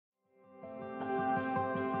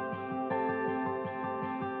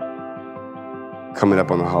coming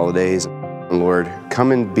up on the holidays. Lord,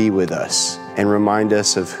 come and be with us and remind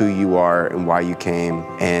us of who you are and why you came,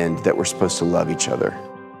 and that we're supposed to love each other.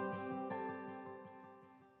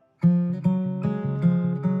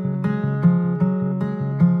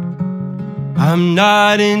 I'm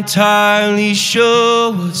not entirely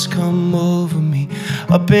sure what's come over me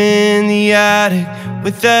up in the attic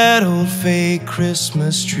with that old fake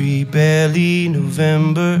Christmas tree, barely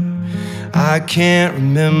November. I can't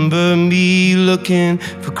remember me looking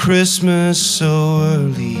for Christmas so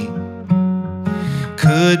early.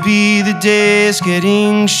 Could be the days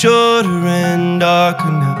getting shorter and darker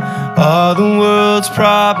now. All the world's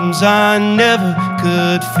problems I never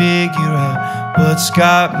could figure out. What's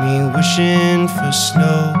got me wishing for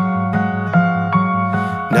snow?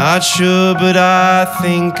 Not sure, but I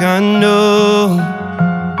think I know.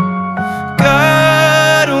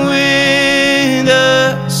 God with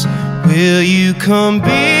us, will you come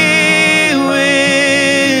be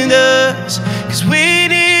with us? 'Cause we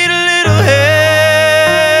need a little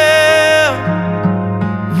help.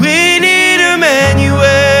 We need Emmanuel.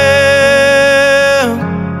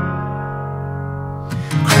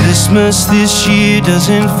 Christmas this year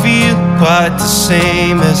doesn't feel quite the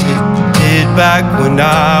same as it did back when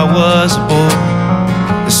I was a boy.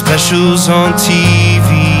 The specials on TV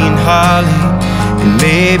and Holly, and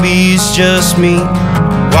maybe it's just me.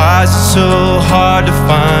 Why is it so hard to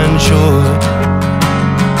find joy?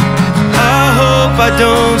 I hope I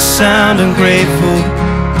don't sound ungrateful.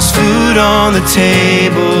 There's food on the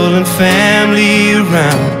table and family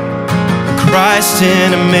around. Christ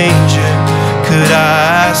in a manger. Could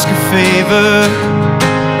I ask a favor?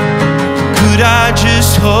 Could I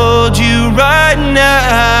just hold you right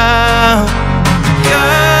now?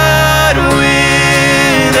 God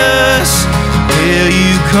with us, will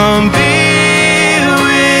you come be